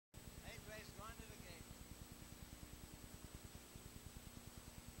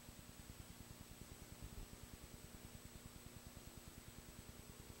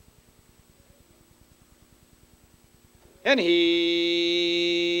And here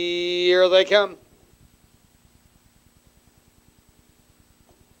they come.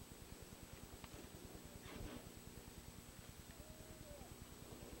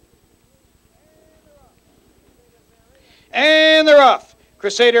 And they're off.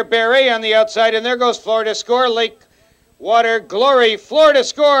 Crusader Barry on the outside, and there goes Florida Score. Lakewater Glory, Florida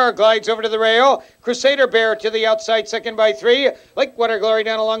Score, glides over to the rail. Crusader Bear to the outside, second by 3. Lakewater Glory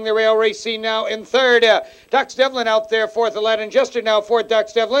down along the rail, racing now in third. Dux Devlin out there, fourth. Aladdin Jester now fourth.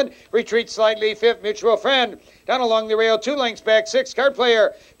 Dux Devlin retreats slightly, fifth. Mutual Friend down along the rail, 2 lengths back, 6. Card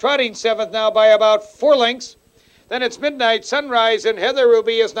Player trotting seventh now by about 4 lengths. Then it's Midnight Sunrise, and Heather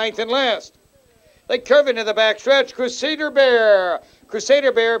Ruby is ninth and last. They curve into the backstretch. Crusader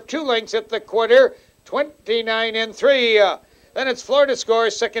Bear 2 lengths at the quarter, 29 and 3. Then it's Florida Score,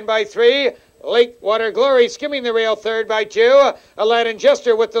 second by 3. Lakewater Glory skimming the rail, third by 2. Aladdin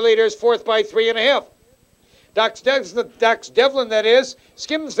Jester with the leaders, fourth by 3.5. Dux Devlin, that is,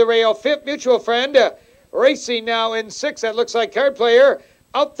 skims the rail, fifth. Mutual Friend racing now in 6th. That looks like Card Player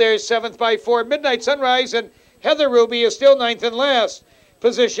out there, seventh by 4. Midnight Sunrise, and Heather Ruby is still ninth and last.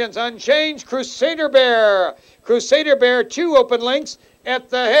 Positions unchanged. Crusader Bear 2 open lengths at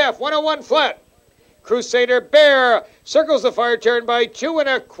the half, 101 flat. Crusader Bear circles the far turn by 2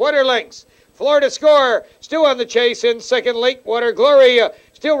 1/4 lengths. Florida Score still on the chase in second. Lakewater Glory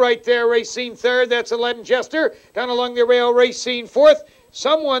still right there, racing third. That's Aladdin Jester down along the rail, racing fourth.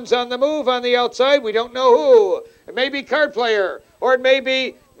 Someone's on the move on the outside. We don't know who. It may be Card Player, or it may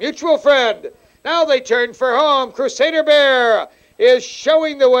be Mutual Friend. Now they turn for home. Crusader Bear is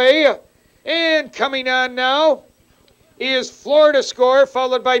showing the way, and coming on now is Florida Score,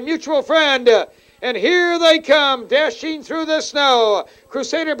 followed by Mutual Friend. And here they come, dashing through the snow.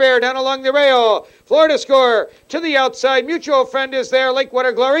 Crusader Bear down along the rail. Florida Score to the outside. Mutual Friend is there.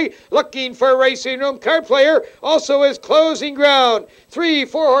 Lakewater Glory looking for racing room. Card Player also is closing ground. 3,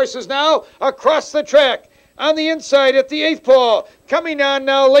 4 horses now across the track. On the inside at the 8th pole. Coming on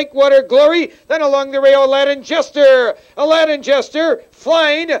now, Lakewater Glory. Then along the rail, Aladdin Jester. Aladdin Jester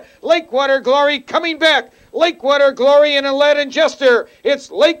flying. Lakewater Glory coming back. Lakewater Glory and Aladdin Jester. It's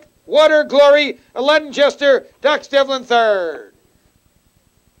Lakewater Glory, Aladdin Jester, Dux Devlin third.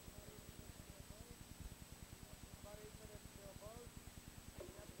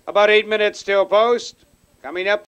 About 8 minutes till post. Coming up.